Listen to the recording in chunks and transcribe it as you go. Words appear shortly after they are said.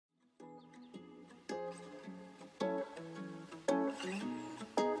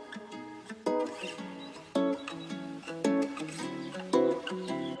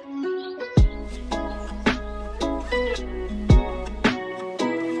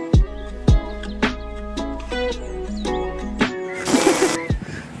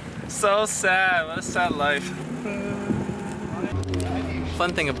So sad. What a sad life.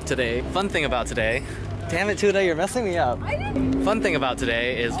 Fun thing about today. Damn it, Tuda, you're messing me up. Fun thing about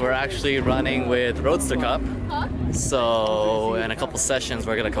today is we're actually running with Roadster Cup. So in a couple sessions,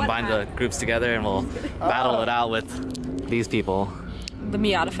 we're gonna combine the groups together and we'll battle it out with these people. The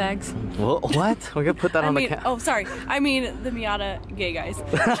Miata fags. What? We're gonna put that on the oh, sorry. I mean the Miata gay guys.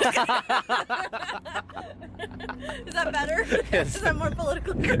 Is that better? Yes. Is that more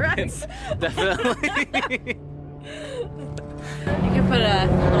politically correct? Yes, definitely. You can put a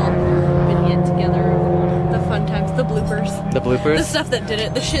little vignette together of the fun times, the bloopers. The bloopers? The stuff that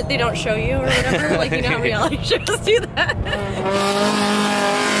didn't, the shit they don't show you or whatever. Like, you know how reality shows do that?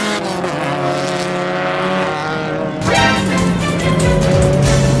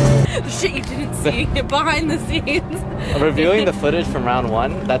 The shit you didn't see behind the scenes. Reviewing the footage from round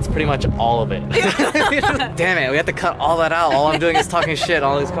one, that's pretty much all of it. Damn it, we have to cut all that out. All I'm doing is talking shit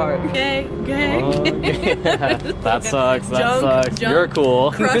on all these cars. Gay. Oh, yeah. That sucks, Junk. You're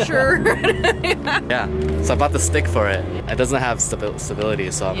cool. Crusher. Yeah, so I bought the stick for it. It doesn't have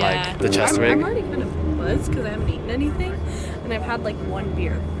stability, so I'm like, the chest rig. I'm already kind of buzzed because I haven't eaten anything, and I've had like one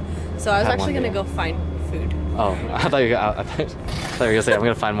beer. So I was actually gonna go find food. Oh, I thought you were gonna say I'm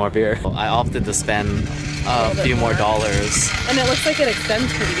gonna find more beer. I opted to spend a few more dollars. And it looks like it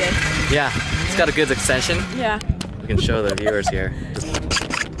extends pretty good. Yeah, it's got a good extension. Yeah. We can show the viewers here.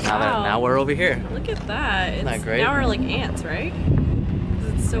 Now we're over here. Look at that. Isn't that great? Now we're like ants, right?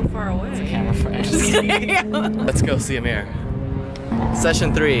 Because it's so far away. It's a camera frame. Let's go see Amir.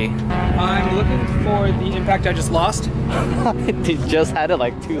 Session 3. I'm looking for the impact I just lost. He just had it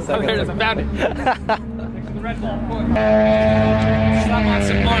like 2 seconds. Oh, there it is. I found it. Next to the Red Bull. Slap on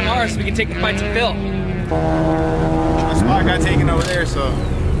some R&R so we can take the fight to Phil. The spot got taken over there, so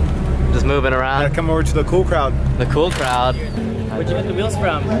just moving around. gotta come over to the cool crowd. The cool crowd. Where'd you get the wheels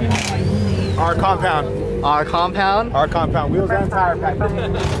from? Rcompound. Rcompound? Rcompound. Wheels and tire pack.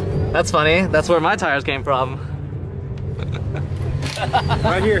 That's funny. That's where my tires came from.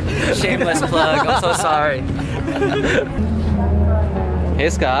 Right here. Shameless plug. I'm so sorry. Hey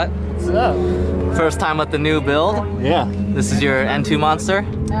Scott. What's up? First time with the new build. Yeah. This is your N2 Monster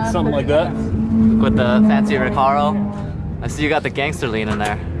Something like that. with the fancy Recaro. I see you got the gangster lean in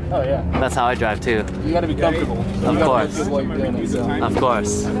there. Oh yeah. That's how I drive too. You gotta be comfortable. Of course. Of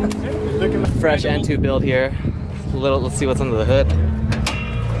course. Fresh N2 build here. Let's see what's under the hood.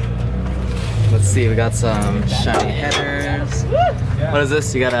 Let's see, we got some shiny headers. What is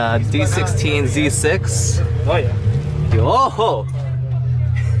this? You got a D16 Z6. Oh yeah. Oh!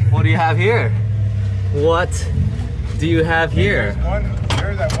 What do you have here? What do you have here?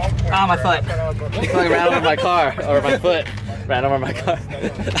 There's that one point. Ah, my foot. I ran over my car, or my foot ran over my car.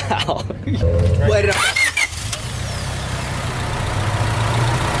 Ow. Wait up.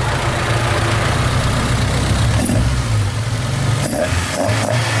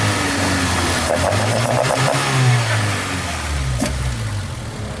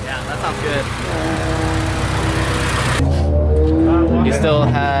 Yeah, that sounds good. You still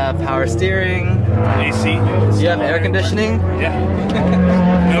have power steering. AC. You have air conditioning. Yeah.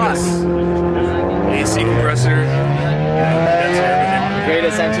 Notice. AC compressor. That's everything.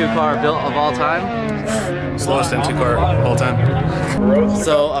 Greatest N2 car built of all time. Slowest M2 car of all time.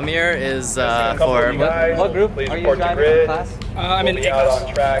 So Amir is for what group are you driving class? I'm in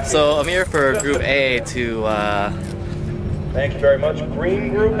A. So Amir for Group A to Thank you very much. Green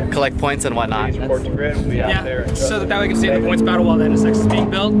group, collect points and whatnot. please report to grid. We'll be out there. Yeah, so that way we can stay in the points battle while the NSX is being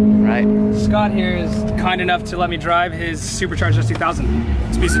built. Right. Scott here is kind enough to let me drive his supercharged S2000.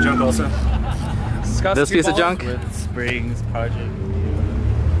 It's a piece of junk also. Scott's This piece of junk? With springs, project,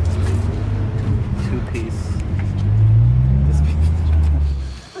 2-piece.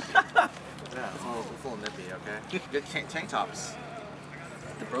 Yeah, it's a little nippy, okay? Good tank tops.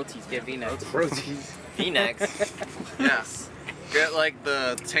 The broties get V-necks. Broties. V-necks. Yes. Get like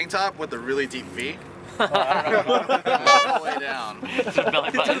the tank top with the really deep V. All the way down.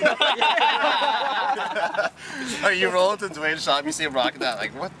 Like you roll into Dwayne's shop, you see him rocking that,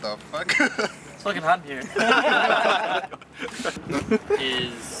 like what the fuck? It's fucking hot in here.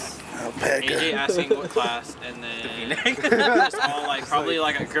 Is AJ asking what class, and then just all like probably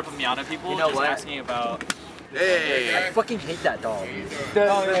like a group of Miata people just asking about. Hey! I fucking hate that dog.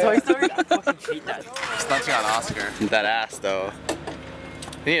 The Toy Story? I fucking hate that dog. Stunting on Oscar. That ass though.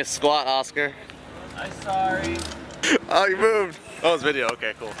 You need a squat, Oscar. I'm sorry. Oh, you moved. Oh, it's video.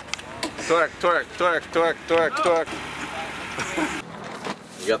 Okay, cool. Torque, torque, torque, torque, torque, torque.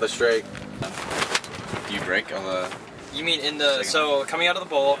 You got the straight. You brake on the... You mean in the, so coming out of the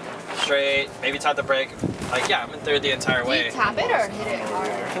bowl, straight, maybe tap the brake, Like, yeah, I'm in third the entire way. Do you tap it or hit it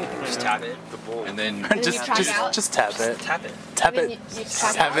harder? Just tap it. And then just tap it. Tap it. tap it.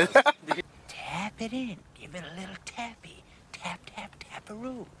 Tap it. Tap it in. Give it a little tappy. Tap, tap,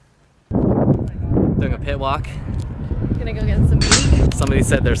 tap-a-roo. Doing a pit walk. Gonna go get some meat. Somebody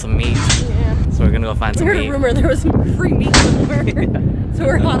said there's some meat. Yeah. So we're gonna go find some We heard meat. a rumor there was some free meat somewhere. So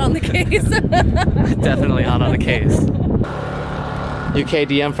we're hot on the case. Definitely hot on the case. UK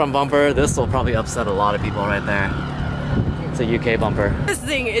DM front bumper. This will probably upset a lot of people right there. It's a UK bumper. This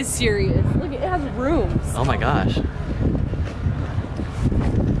thing is serious. Look, it has rooms. Oh my gosh.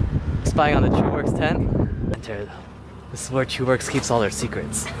 Spying on the TrueWorks tent. Enter. This is where TrueWorks keeps all their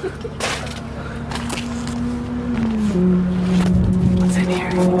secrets. What's in here?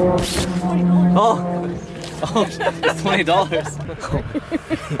 Oh! Oh, it's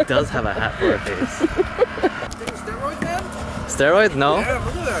 $20. He does have a hat for a face. Steroid man? Steroids? No. Yeah,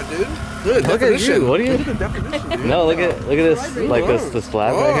 look at that, dude. Look at you. What are you? Look at the definition, dude. No, look at this, like this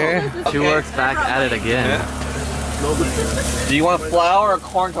flag right here. TrueWorks back at it again. Do you want flour or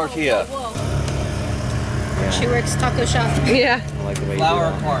corn tortilla? TrueWorks taco shop. Yeah. I like the way Flour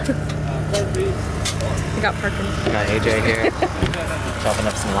or you corn? I got parking. got AJ here, chopping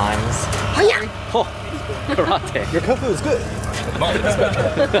up some limes. Oh yeah. Oh, karate. Your kung fu is good.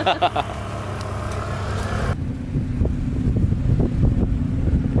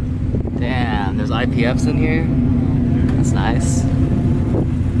 Damn, there's IPFs in here. That's nice.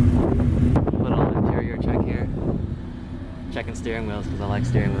 Little interior check here. Checking steering wheels because I like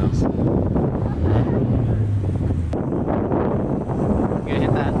steering wheels. You gonna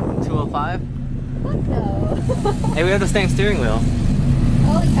hit that 205? No. Hey, we have the same steering wheel.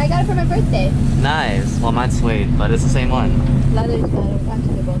 Oh, I got it for my birthday. Nice. Well, mine's suede, but it's the same one. Leather is better.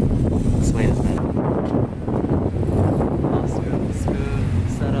 Actually, they're both. Suede is better. Oh, smooth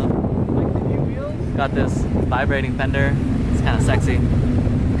setup. Like the new wheels? Got this vibrating fender. It's kind of sexy.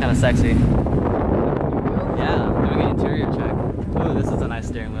 Kind of sexy. Yeah, doing an interior check. Ooh, this is a nice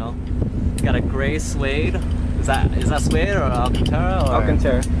steering wheel. Got a gray suede. Is that suede or Alcantara? Or?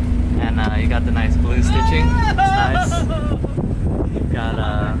 Alcantara. And you got the nice blue stitching. It's nice. You've got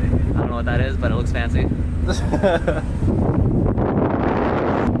I don't know what that is, but it looks fancy.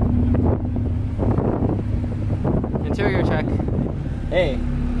 Interior check. Hey.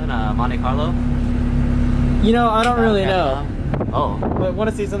 And Monte Carlo. You know, I don't really know. Oh. But want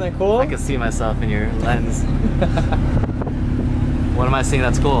to see something cool? I can see myself in your lens. What am I seeing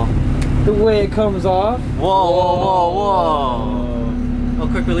that's cool? The way it comes off. Whoa, whoa, whoa, whoa. How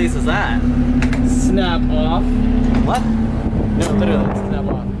quick release is that? Snap off. What? No, literally, snap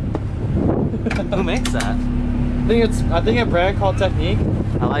off. Who makes that? I think a brand called Technique.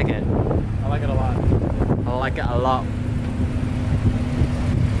 I like it. I like it a lot. I like it a lot.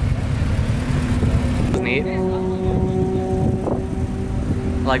 It's neat.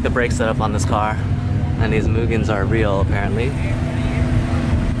 I like the brake setup on this car. And these Mugans are real, apparently.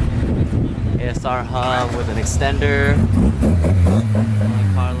 ASR hub with an extender.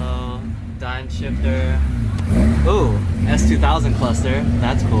 Monte Carlo, dyne shifter. Ooh, S2000 cluster.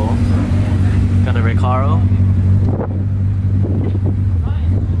 That's cool. Got a Recaro.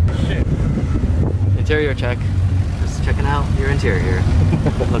 Interior check. Just checking out your interior.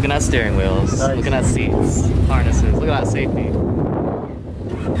 Looking at steering wheels. Nice. Looking at seats. Harnesses. Look at that safety.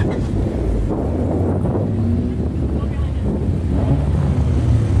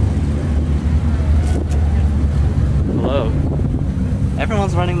 Hello.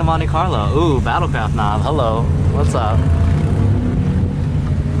 Everyone's running the Monte Carlo. Ooh, Battlecraft knob. Hello. What's up?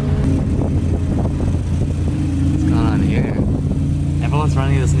 What's going on here? Everyone's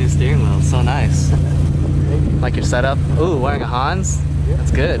running this new steering wheel. It's so nice. Like your setup. Ooh, wearing a Hans?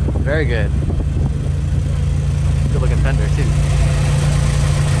 That's good. Very good. Good looking fender too.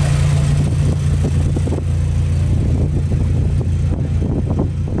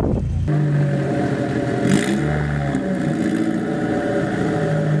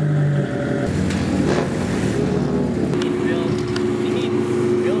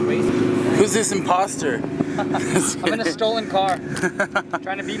 Who's this imposter? I'm in a stolen car.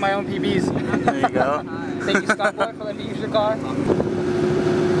 Trying to beat my own PBs. There you go. Thank you, Scottboy, for letting me use your car.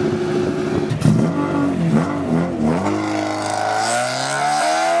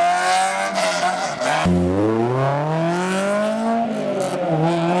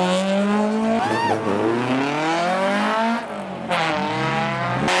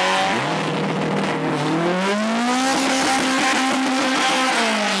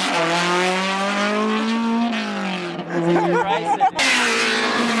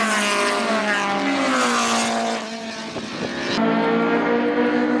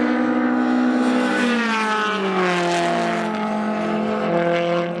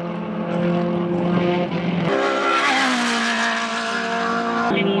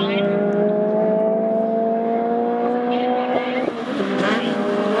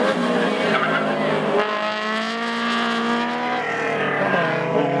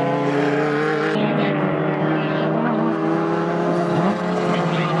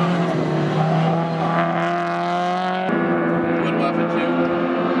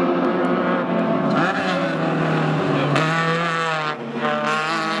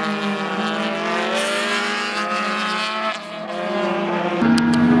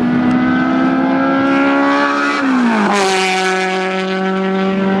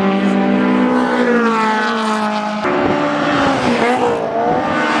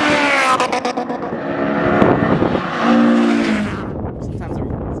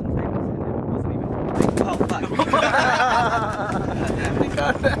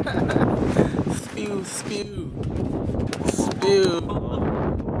 Spew, spew. Spew.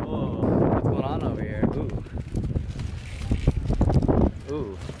 What's going on over here? Ooh.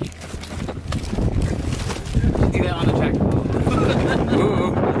 Ooh. Do that on the track.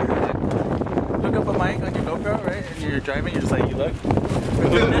 Ooh. Hook up a mic on your GoPro, right? And you're driving, you're just like, you look.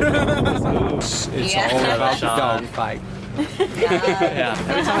 It's all about the dog fight. Yeah.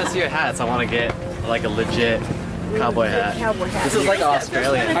 Every time I see your hats, I want to get like a legit cowboy hat. This is like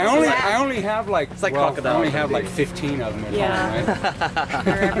Australian. I only have like, it's like crocodile. I only have like 15 of them at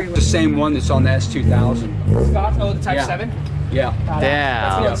home, right? The same one that's on the S2000. Scott, oh, the Type 7? Yeah.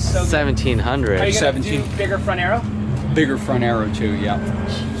 Damn, so 1700. Are you gonna do bigger front arrow? Bigger front arrow too, yeah.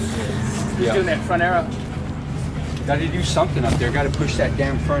 Who's doing that front arrow? Got to do something up there. Got to push that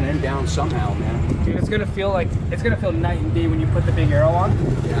damn front end down somehow, man. Dude, it's gonna feel night and day when you put the big arrow on.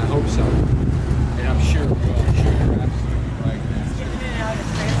 Yeah, I hope so. And I'm sure you're absolutely right.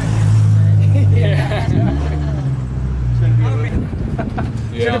 Yeah.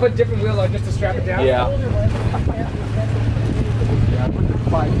 Should have put different wheel on just to strap it down. Yeah. Yeah, I put the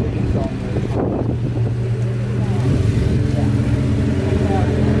 5 digits on there.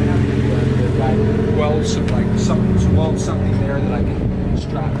 Weld something there that I can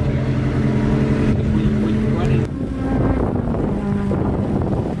strap to. When you run it.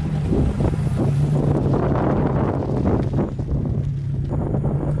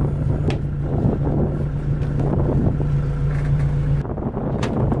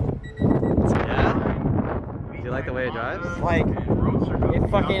 Do you like the way it drives? Like, it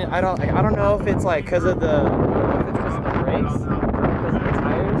fucking, I don't know if it's like because of the brakes, because of the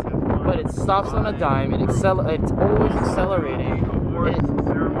tires, but it stops on a dime, it's always accelerating.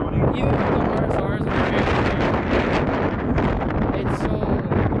 Even with the RSRs and it's so...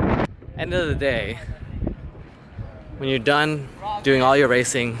 End of the day, when you're done doing all your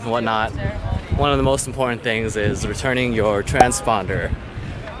racing and whatnot, one of the most important things is returning your transponder,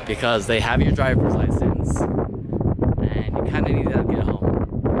 because they have your driver's license and you kind of need that to get home.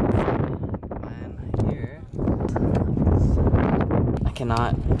 And here, I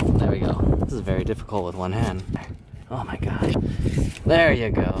cannot, there we go. This is very difficult with one hand. Oh my gosh. There you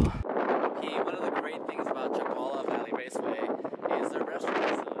go. Okay, one of the great things about Chuckwalla Valley Raceway is their restroom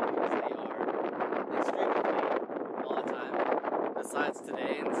facilities. They are extremely clean all the time. Besides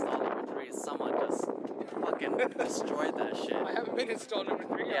today, install number 3, someone just fucking destroyed that shit. I haven't been installed number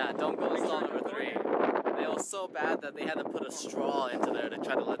 3 yet. Yeah, don't go install number 3. It was so bad that they had to put a straw into there to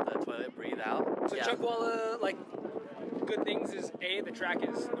try to let the toilet breathe out. So Chuckwalla, like, good things is the track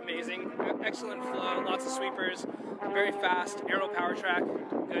is amazing, excellent flow, lots of sweepers, very fast, aero power track,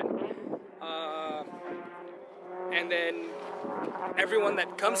 good. And then everyone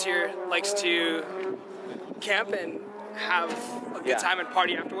that comes here likes to camp and have a good time and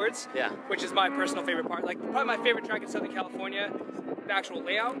party afterwards. Yeah. Which is my personal favorite part. Like, probably my favorite track in Southern California, the actual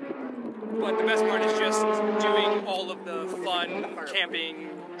layout. But the best part is just doing all of the fun camping,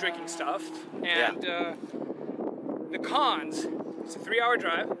 drinking stuff. And the cons, it's a 3-hour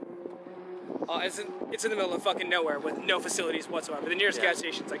drive. It's in the middle of fucking nowhere with no facilities whatsoever. The nearest gas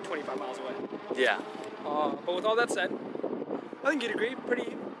station's like 25 miles away. Yeah. But with all that said, I think you'd agree,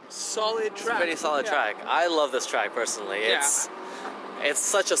 pretty solid track. It's a pretty solid track. I love this track personally. It's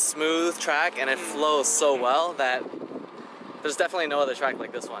such a smooth track and it flows so well that there's definitely no other track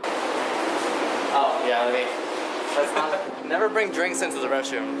like this one. Oh yeah, let's not, never bring drinks into the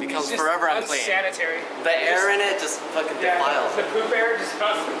restroom. It becomes forever unclean. Unsanitary. The air in it just fucking defiles. The poop air just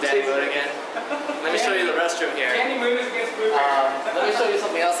Danny Moon again. Let me show you the restroom here. Danny Moon is against poop air. Let me show you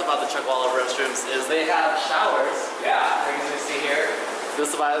something else about the Chuckwalla restrooms. Is they have showers. Yeah. As you can see here.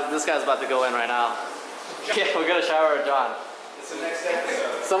 This guy's about to go in right now. Yeah, we're gonna shower at John. It's the next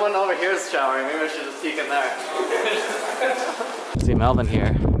episode. Someone over here is showering. Maybe I should just peek in there. See Melvin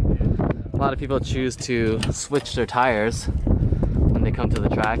here. A lot of people choose to switch their tires when they come to the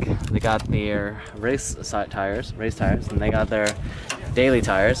track. They got their race tires, and they got their daily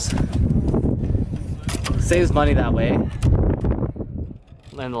tires. Saves money that way in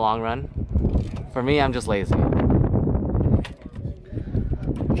the long run. For me, I'm just lazy.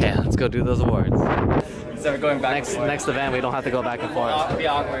 Okay, let's go do those awards. So we're going back Next event, we don't have to go back and forth. It'll be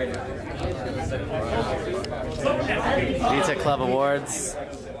awkward. Vtec Club Awards.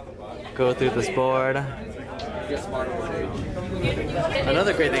 Go through this board.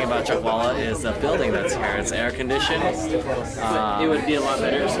 Another great thing about Chuckwalla is the building that's here. It's air conditioned. It would be a lot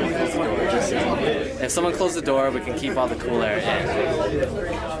better if someone closed the door. If someone closed the door, we can keep all the cool air in.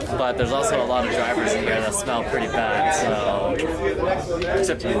 But there's also a lot of drivers in here that smell pretty bad, so...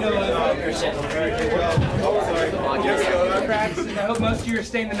 Except you. I hope most of you are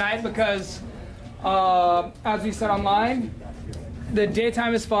staying the night because, as we said online, the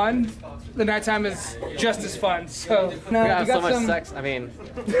daytime is fun, the nighttime is just as fun. So we got so much sex. I mean,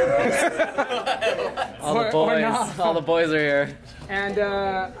 all the boys are here. And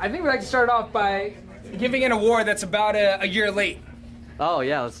I think we'd like to start off by giving an award that's about a year late. Oh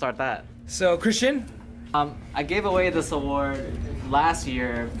yeah, let's start that. So Kristian, I gave away this award last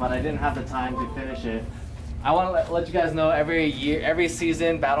year, but I didn't have the time to finish it. I want to let you guys know every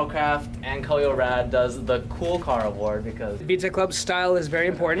season, Battlecraft and KoyoRad does the Cool Car Award because Vtec Club style is very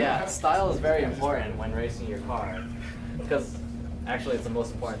important. Yeah, style is very important when racing your car because actually it's the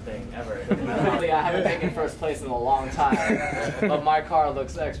most important thing ever. I haven't taken first place in a long time, but my car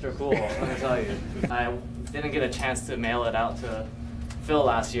looks extra cool, let me tell you. I didn't get a chance to mail it out to Phil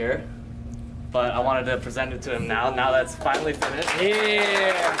last year, but I wanted to present it to him now that's finally finished.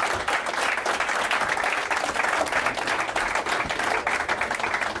 Yeah!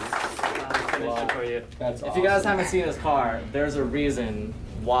 For you. That's if you guys haven't seen his car, there's a reason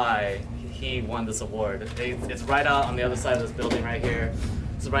why he won this award. It's right out on the other side of this building right here.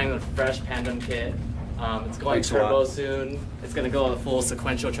 It's running the fresh Pandem kit. It's going turbo soon. It's going to go with full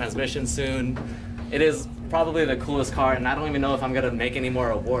sequential transmission soon. It is probably the coolest car, and I don't even know if I'm going to make any more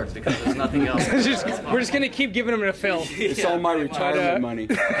awards because there's nothing else. We're just going to keep giving them to Phil. It's all my retirement money.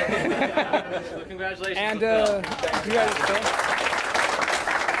 So congratulations. And congratulations, Phil.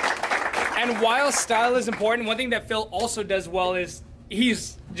 And while style is important, one thing that Phil also does well is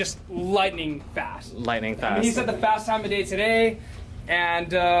he's just lightning fast. Lightning fast. I mean, he set the fast time of day today,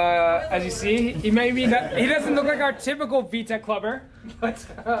 and as you see, he doesn't look like our typical VTech clubber, but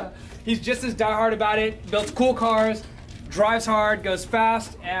he's just as diehard about it. Builds cool cars, drives hard, goes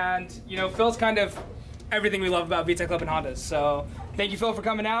fast, and you know, Phil's kind of everything we love about VTech Club and Hondas. So thank you, Phil, for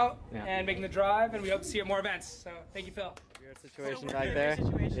coming out and making the drive, and we hope to see you at more events. So thank you, Phil. Situation back there.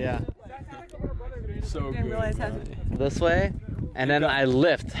 Yeah. So good. This way, and then I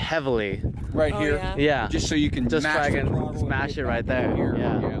lift heavily. Right here. Yeah. Yeah. Just so you can just try and smash it right there. Here.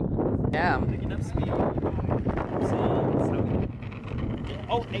 Yeah. Yeah. Picking up speed.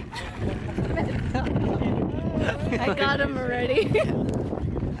 Oh, hey. I got him already.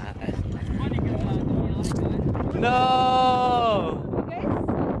 No!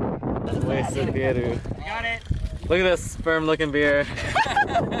 Wasted beer. Got it. Look at this sperm looking beer. If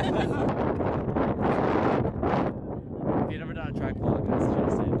you've never done a track vlog, I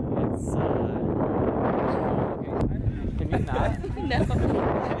suggest it. It's Can you not? No.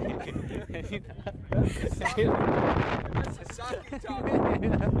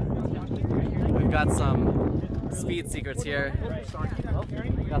 We've got some speed secrets here.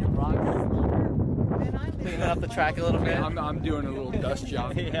 We got some rocks. Cleaning up the track a little bit. I'm doing a little dust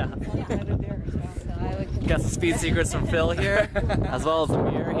job. Yeah. Got some speed secrets from Phil here, as well as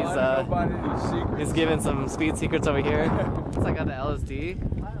Amir. He's giving some speed secrets over here. Once I got the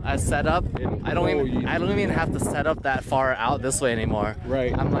LSD, I set up. I don't even have to set up that far out this way anymore.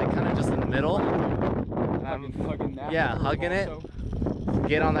 Right. I'm like kind of just in the middle. Yeah, hugging it.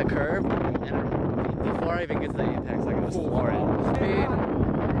 Get on the curb, and before I even get to the apex, I can just floor it. Speed.